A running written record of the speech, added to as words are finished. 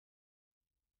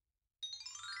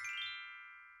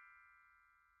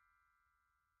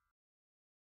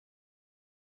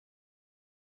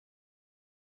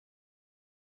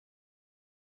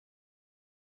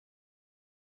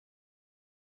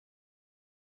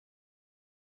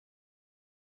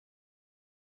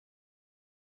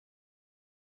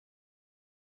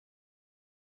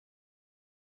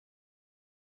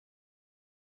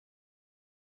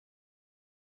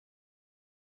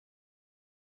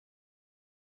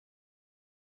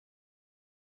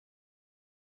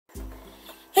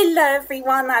Hello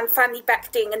everyone, I'm finally back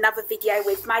doing another video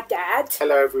with my dad.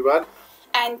 Hello everyone.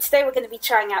 And today we're going to be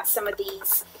trying out some of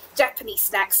these Japanese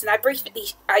snacks, and I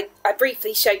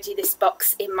briefly showed you this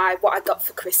box in my what I got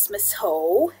for Christmas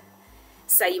haul,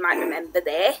 so you might remember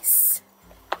this.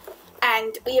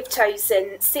 And we have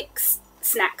chosen 6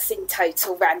 snacks in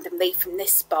total randomly from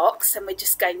this box, and we're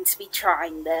just going to be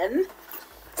trying them.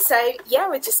 So yeah,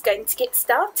 we're just going to get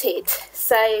started.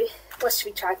 So what should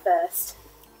we try first?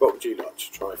 What would you like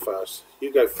to try first?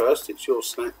 You go first, it's your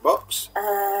snack box.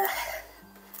 I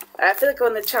feel like I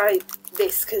want to try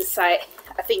this because I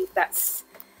think that's,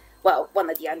 well, one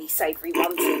of the only savoury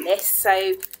ones in this.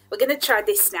 So we're going to try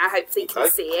this now, hopefully you can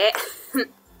see it.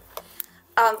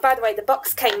 By the way, the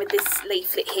box came with this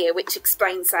leaflet here which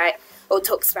explains or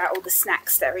talks about all the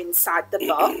snacks that are inside the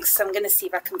box. So I'm going to see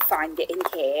if I can find it in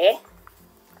here.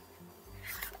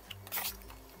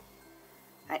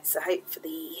 Right, so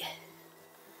hopefully...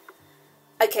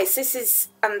 Okay, so this is,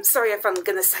 I'm sorry if I'm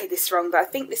going to say this wrong, but I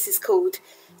think this is called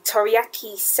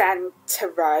Teriyaki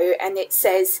Santaro, and it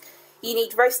says you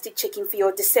need roasted chicken for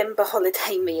your December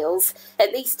holiday meals.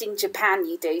 At least in Japan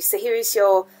you do. So here is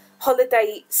your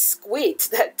holiday squid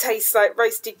that tastes like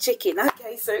roasted chicken.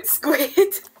 Okay, so it's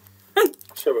squid.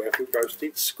 So we have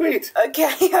roasted squid.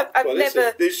 Okay, I've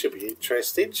never... This should be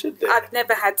interesting, shouldn't it? I've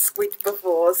never had squid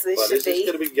before, so this should be... This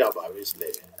is going to be yummo, isn't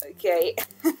it? Okay.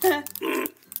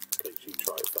 You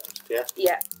try it first, yeah?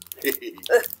 Yeah.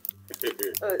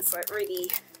 Oh, it's like really...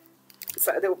 It's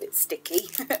like a little bit sticky.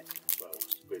 Well,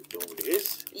 squid normally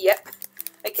is. Yep.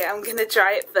 Okay, I'm going to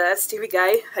try it first. Here we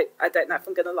go. I don't know if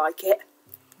I'm going to like it.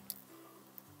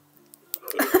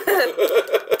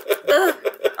 Oh,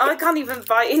 I can't even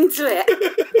bite into it.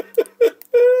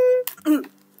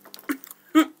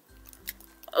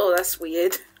 Oh, that's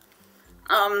weird.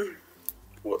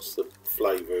 What's the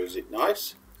flavour? Is it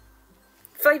nice?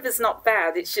 Flavour's not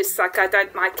bad. It's just like I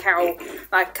don't like how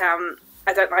I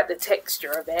don't like the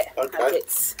texture of it. Okay. Like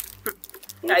it's.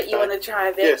 You want to try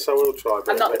a bit? Yes, I will try a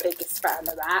bit. I'm not the biggest fan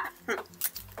of that.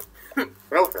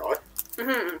 Well, try.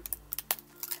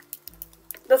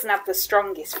 Doesn't have the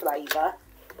strongest flavour.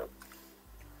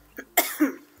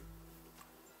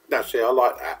 No, see, I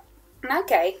like that.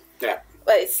 Okay. Yeah.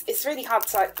 Well, it's really hard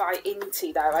to like bite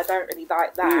into though. I don't really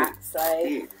like that.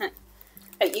 So,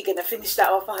 are you going to finish that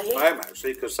off? Are you? I am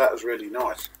actually, because that was really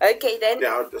nice. Okay then.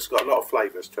 Yeah, it's got a lot of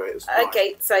flavours to it. It's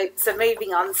okay, nice. so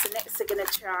moving on. So next we're going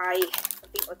to try. I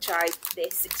think we'll try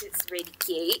this. It's really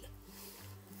cute.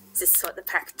 This is what the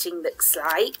packaging looks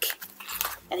like.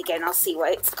 And again, I'll see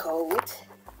what it's called.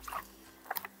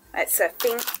 Right, so I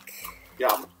think.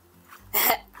 Yum.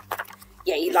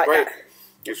 Yeah, you like that.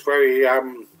 It's very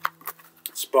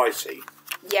spicy.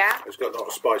 Yeah. It's got a lot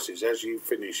of spices. As you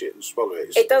finish it and swallow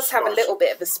it, it does have a little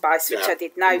bit of a spice, which I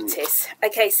did notice.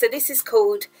 Okay, so this is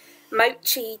called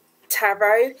Mochi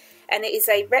Taro, and it is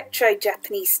a retro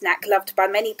Japanese snack loved by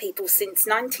many people since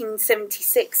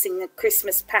 1976 in the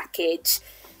Christmas package.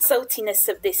 Saltiness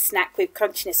of this snack with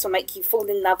crunchiness will make you fall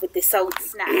in love with this old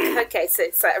snack. Okay, so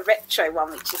it's like a retro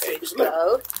one, which is really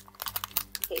cool.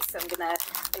 Okay, so I'm going to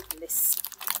open this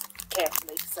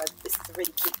carefully, so this is a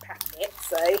really cute packet,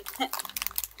 so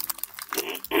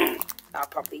I'll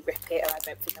probably rip it, and I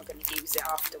don't think I'm going to use it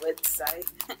afterwards, so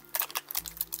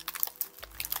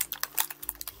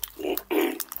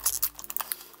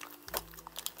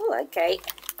oh, okay.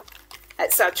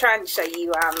 So I'll try and show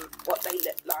you what they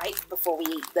look like before we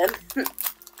eat them.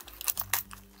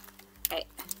 Okay.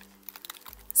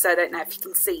 So I don't know if you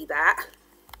can see that.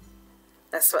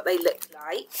 That's what they look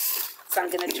like. So I'm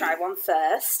going to try one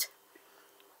first.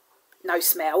 No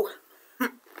smell. Is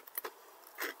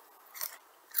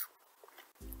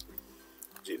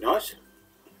it nice?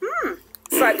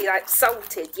 Slightly like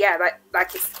salted. Yeah,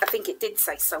 like it's, I think it did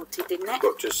say salted, didn't it?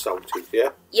 Got just salted,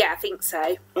 yeah? Yeah, I think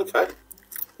so. Okay.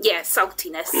 Yeah,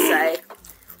 saltiness. So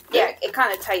yeah, it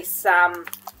kind of tastes like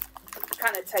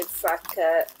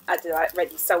I do like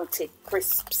ready salted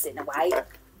crisps in a way.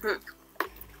 Okay.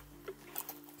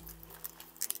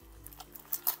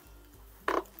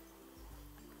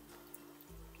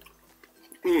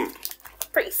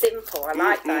 Pretty simple. I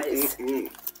like those.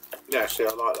 Yeah, see,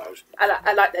 I like those.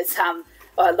 I like those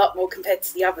well, a lot more compared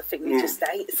to the other thing we just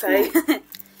ate. So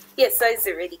yes, those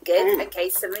are really good. Okay,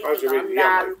 so moving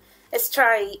on. Let's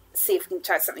see if we can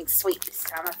try something sweet this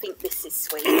time. I think this is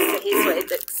sweet. So here's what it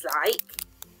looks like.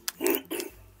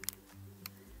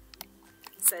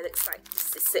 So it looks like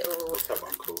just this little, What's that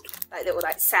one called?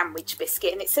 Like sandwich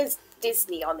biscuit, and it says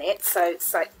Disney on it. So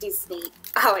it's like Disney.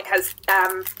 Oh, it has.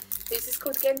 Who's this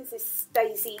called again? Is this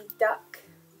Daisy Duck?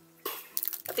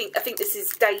 I think this is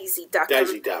Daisy Duck.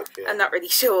 Daisy Duck, yeah. I'm not really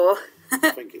sure.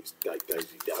 I think it's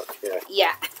Daisy Duck, yeah.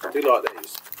 Yeah. I do like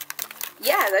these.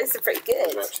 Yeah, those are pretty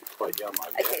good. They're actually quite yum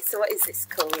over Okay, so what is this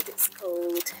called? It's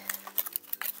called...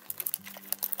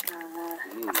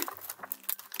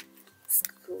 It's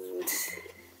called...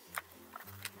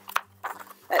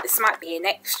 this might be an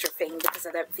extra thing because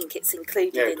I don't think it's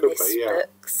included in this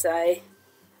book. So,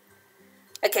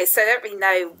 okay, so I don't really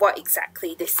know what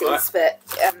exactly this is, but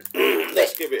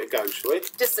let's give it a go, shall we?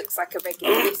 Just looks like a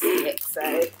regular biscuit.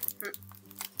 So,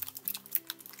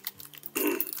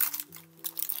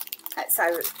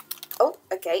 so, oh,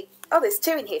 okay. Oh, there's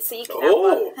two in here, so you can have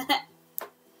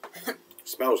one.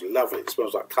 Smells lovely. It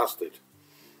smells like custard.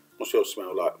 What's yours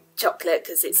smell like? Chocolate,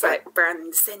 because it's like brown in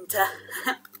the centre.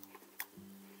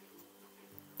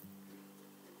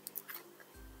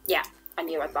 Yeah, I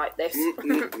knew I'd like this.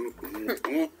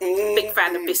 Big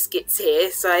fan of biscuits here,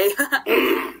 so...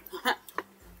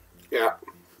 Yeah,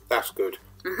 that's good.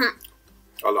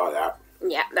 I like that.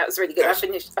 Yeah, that was really good. I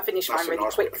finished mine really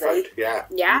quickly. Yeah.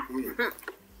 Yeah?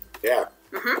 Yeah.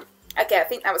 Okay, I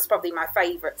think that was probably my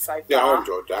favourite so far. Yeah, I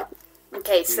enjoyed that.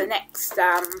 Okay, so next...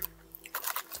 oh,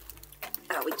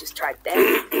 we just tried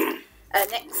that.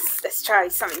 Next, let's try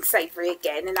something savoury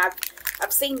again. And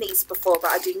I've seen these before,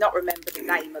 but I do not remember the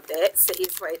name of it. So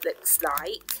here's what it looks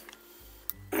like.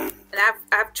 And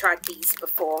I've tried these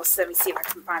before, so let me see if I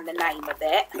can find the name of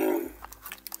it.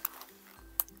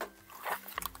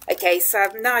 Okay, so I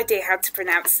have no idea how to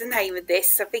pronounce the name of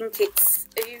this. I think it's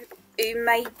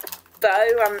Umebo.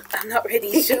 I'm not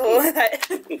really sure.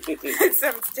 It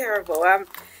sounds terrible.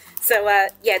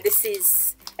 Yeah, this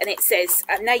is, and it says,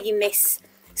 I know you miss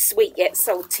sweet yet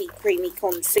salty creamy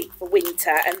corn soup for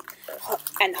winter,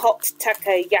 and hot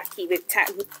takoyaki with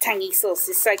tangy sauce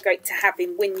is so great to have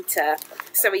in winter.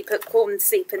 So we put corn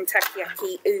soup and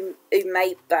takoyaki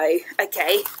umebo.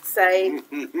 Okay, so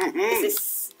is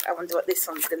this, I wonder what this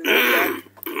one's going to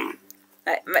be.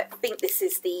 I think this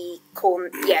is the corn,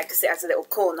 yeah, because it has a little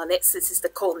corn on it, so this is the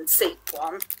corn soup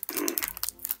one.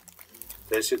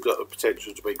 This has got the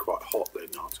potential to be quite hot then,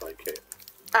 I'll take it.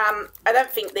 I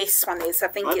don't think this one is. I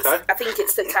think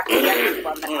it's the takoyaki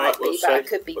one that might be, but I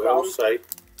could be wrong. See.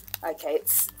 Okay,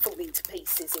 it's falling to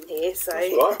pieces in here, so.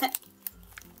 That's right.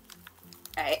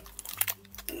 Right.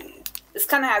 This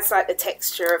kind of has like the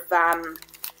texture of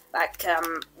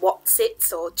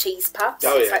Wotsits or cheese puffs.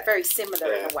 Oh, yeah. It's like very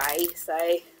similar in a way. So.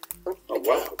 Oh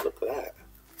wow! Look at that.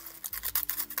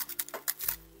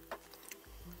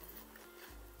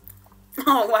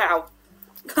 Oh wow!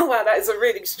 Oh wow! That is a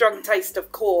really strong taste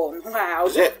of corn. Wow.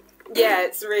 Is it? Yeah,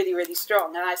 it's really, really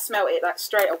strong, and I smelt it like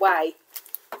straight away.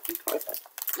 Okay.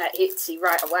 That hits you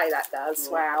right away. That does.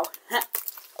 Oh. Wow.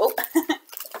 Oh.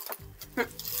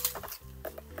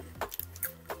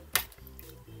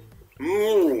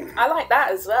 I like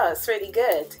that as well. It's really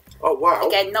good. Oh wow!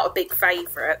 Again, not a big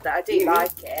favourite, but I do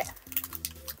like it.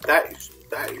 That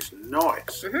is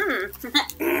nice.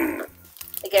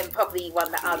 Again, probably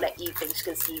one that I'll let you finish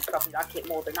because you probably like it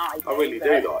more than I do. I really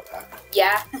do like that.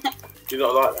 Yeah. Do you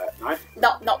not like that?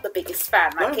 No. Not the biggest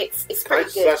fan. Like no? it's pretty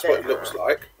good. So that's what it looks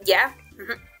like. Yeah.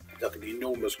 Like an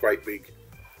enormous, great big,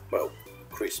 well,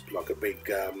 crisp, like a big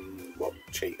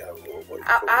Cheeto or what you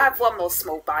call it. I have one more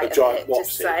small bite. A giant of it,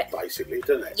 just Wotsit, basically,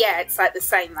 doesn't it? Yeah, it's like the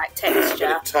same like texture.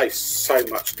 But it tastes so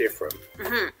much different.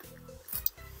 Yeah,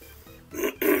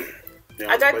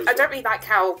 I don't really like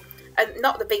how. I'm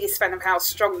not the biggest fan of how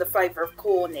strong the flavour of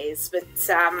corn is, but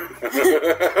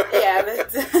yeah, but,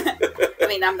 I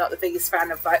mean, I'm not the biggest fan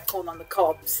of like corn on the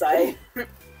cob, so.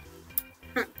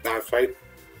 No, Faith,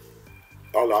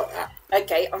 I like that.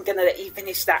 Okay, I'm gonna let you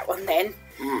finish that one then.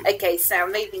 Okay, so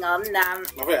moving on. I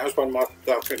think that's one of my.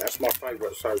 I think that's my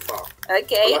favourite so far.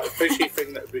 Okay. I like the fishy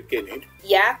thing at the beginning.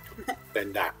 Yeah.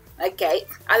 Then that. Okay,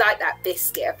 I like that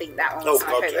biscuit. I think that one's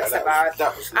my favourite so far.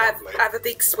 That was lovely. I have a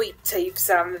big sweet tooth,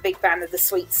 so I'm a big fan of the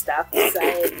sweet stuff. So,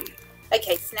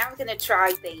 okay, so now we're going to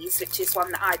try these, which is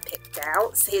one that I picked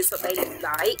out. So here's what they look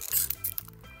like.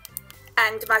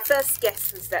 And my first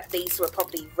guess was that these were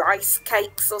probably rice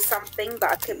cakes or something,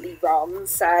 but I could be wrong.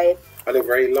 So. They look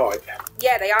very light.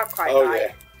 Yeah, they are quite light. Oh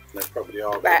yeah, they probably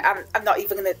are. But I'm not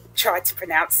even going to try to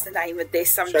pronounce the name of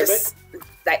this. I'm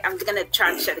going to try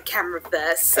and show the camera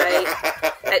first. So,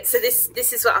 so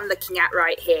this is what I'm looking at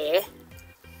right here.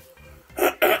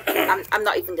 I'm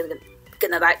not even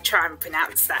gonna like try and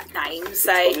pronounce that name.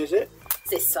 So, which one is it?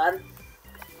 This one.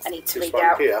 I need to read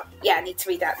out. Here? Yeah, I need to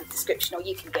read out the description, or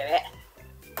you can do it.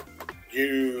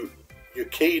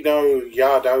 Yukino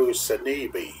Yado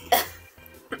Sanibi,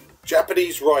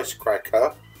 Japanese rice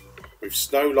cracker with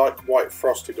snow-like white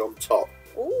frosting on top.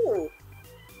 Ooh.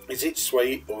 Is it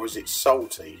sweet or is it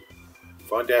salty?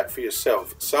 Find out for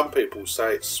yourself. Some people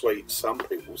say it's sweet, some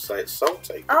people say it's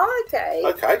salty. Oh, okay.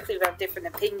 Okay. So we have different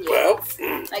opinions. Well,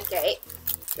 okay.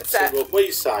 Let's see what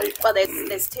we say. Well,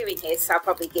 there's 2 in here, so I'll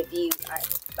probably give you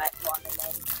like one and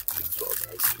then.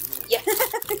 Yeah.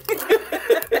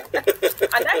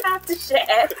 I know how to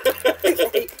share.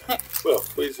 Okay. Well,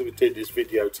 we did this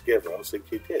video together. I was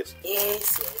thinking, yes.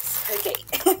 Yes. Okay.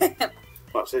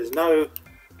 Right, so there's no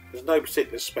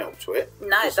particular smell to it.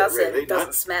 No, it doesn't. Really? It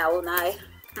doesn't smell. No.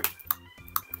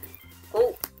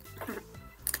 Oh.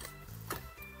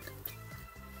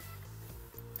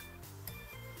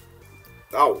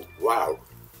 Oh wow!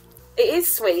 It is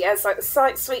sweet. It has like a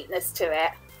slight sweetness to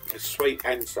it. It's sweet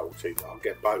and salty. I'll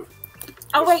get both.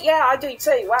 Oh wait, yeah, I do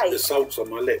too. Wait. The salt's on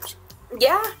my lips.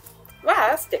 Yeah. Wow,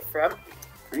 that's different.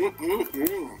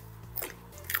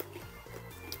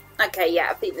 Okay, yeah,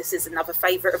 I think this is another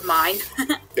favourite of mine.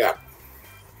 Yeah.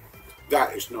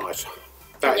 That is nice.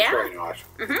 That's very nice.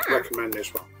 Recommend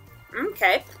this one.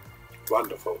 Okay.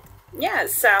 Wonderful. Yeah,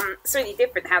 it's really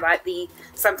different how like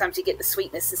sometimes you get the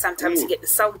sweetness and sometimes you get the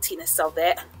saltiness of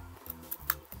it.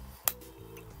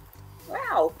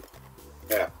 Wow.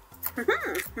 Yeah. I'm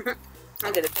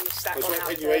going to finish that one out.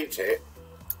 When you eat it,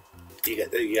 you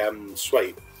get the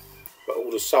sweet, but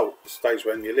all the salt stays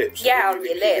on your lips. Yeah, on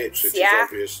your lips. Which yeah. is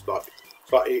obvious.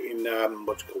 It's like eating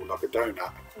what's it called, like a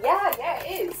donut. Yeah,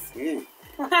 it is.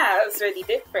 Wow, that's really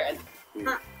different.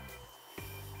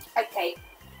 Okay.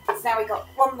 So now we've got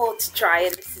one more to try,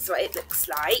 and this is what it looks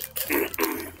like.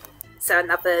 So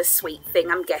another sweet thing,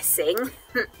 I'm guessing.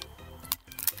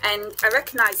 And I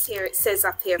recognise here, it says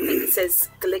up here, I think it says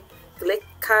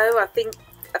Glico. I think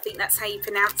that's how you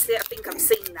pronounce it. I think I've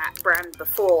seen that brand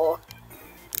before.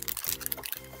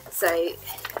 So,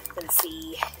 I'm going to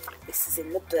see, this is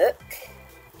in the book.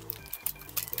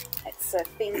 It's, I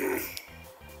think,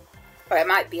 well, it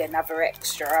might be another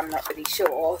extra, I'm not really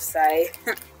sure, so...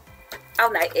 Oh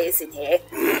no, it is in here.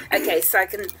 Okay, so I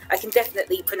can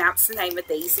definitely pronounce the name of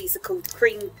these. These are called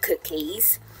cream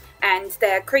cookies, and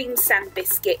they're cream sand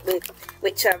biscuit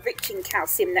which are rich in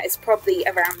calcium that is probably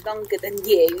around longer than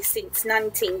you, since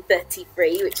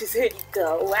 1933, which is really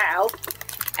cool. Wow.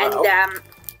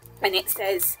 And it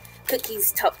says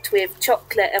cookies topped with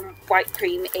chocolate and white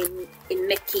cream in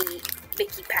Mickey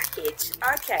package.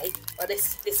 Okay, well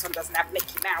this one doesn't have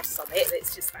Mickey Mouse on it.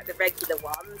 It's just like the regular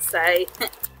one. So.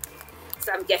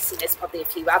 So I'm guessing there's probably a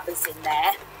few others in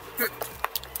there.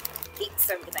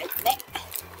 So I'm going to open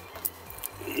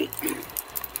it.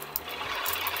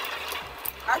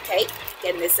 Okay,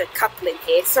 again there's a couple in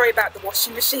here. Sorry about the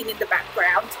washing machine in the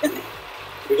background.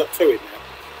 We've got 2 in there.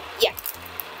 Yeah.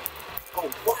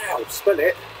 Oh wow, smell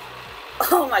it.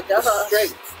 Oh my gosh. The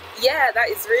strength. Yeah, that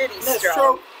is really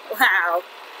strong. Wow.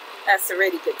 That's a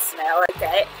really good smell.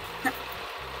 Okay.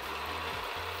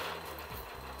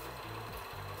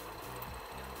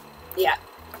 Yeah.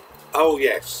 Oh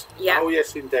yes. Yeah. Oh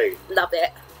yes, indeed. Love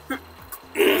it.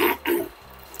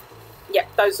 Yeah,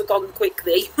 those are gone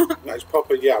quickly. That's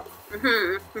proper yum.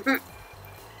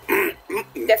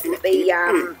 Definitely.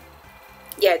 Yeah,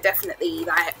 definitely.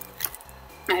 Like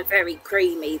very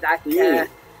creamy. Like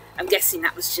I'm guessing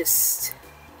that was just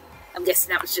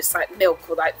like milk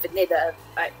or like vanilla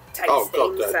like tasting. Oh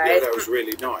god, that was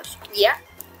really nice. Yeah.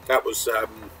 That was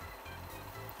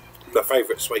my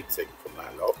favourite sweet thing from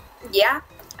that lot. Yeah.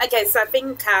 Okay, so I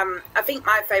think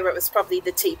my favourite was probably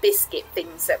the 2 biscuit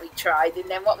things that we tried, and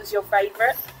then what was your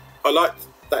favourite? I liked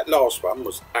that last one,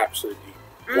 was absolutely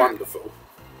wonderful,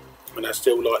 and I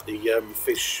still like the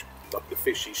fish, like the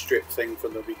fishy strip thing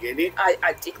from the beginning.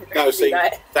 I didn't really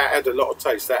that had a lot of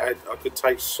taste. I could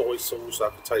taste soy sauce.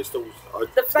 I could taste all.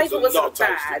 The flavour wasn't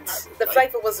bad. The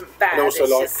flavour wasn't bad. And also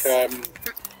it's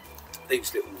like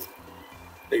just...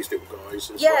 these little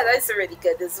guys as yeah, well. those are really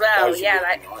good as well. Those yeah, are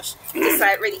really like nice. just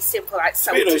like really simple, like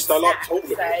salty. To be honest, I like snacks, all of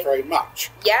it very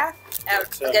much. Yeah, I'm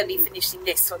going to be finishing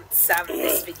this once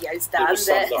this video's done. There was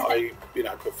some that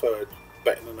I, preferred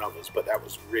better than others, but that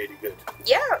was really good.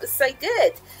 Yeah, it was so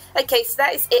good. Okay, so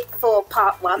that is it for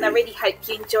part 1. I really hope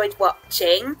you enjoyed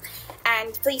watching.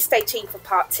 And please stay tuned for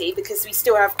part 2 because we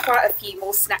still have quite a few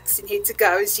more snacks in here to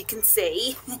go, as you can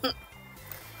see.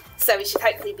 So we should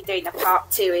hopefully be doing a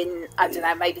part 2 in, I don't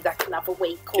know, maybe like another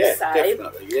week or so. Yeah,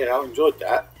 definitely. Yeah, I enjoyed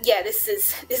that. Yeah, this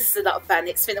is a lot of fun.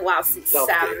 It's been a while since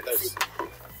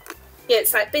yeah,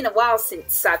 it's like been a while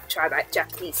since I've tried like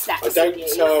Japanese snacks. I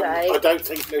don't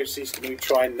think Lucy's going to be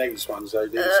trying these ones though.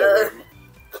 These are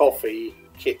coffee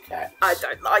Kit Kats. I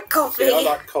don't like coffee. Yeah, I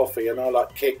like coffee and I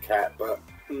like Kit Kat, but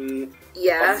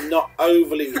Yeah. I'm not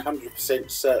overly 100%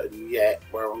 certain yet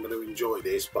where I'm going to enjoy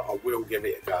this, but I will give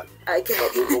it a go. Okay.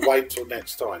 But we'll wait till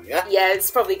next time, yeah? Yeah, it's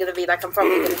probably going to be like I'm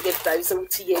probably going to give those all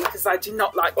to you because I do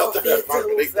not like coffee at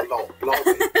all.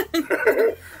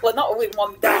 Well, not all in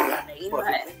one day, I mean.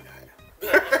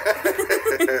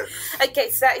 Okay,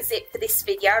 so that is it for this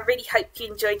video. I really hope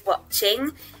you enjoyed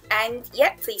watching. And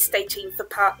yeah, please stay tuned for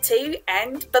part 2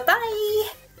 and bye-bye.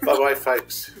 Bye-bye,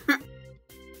 folks.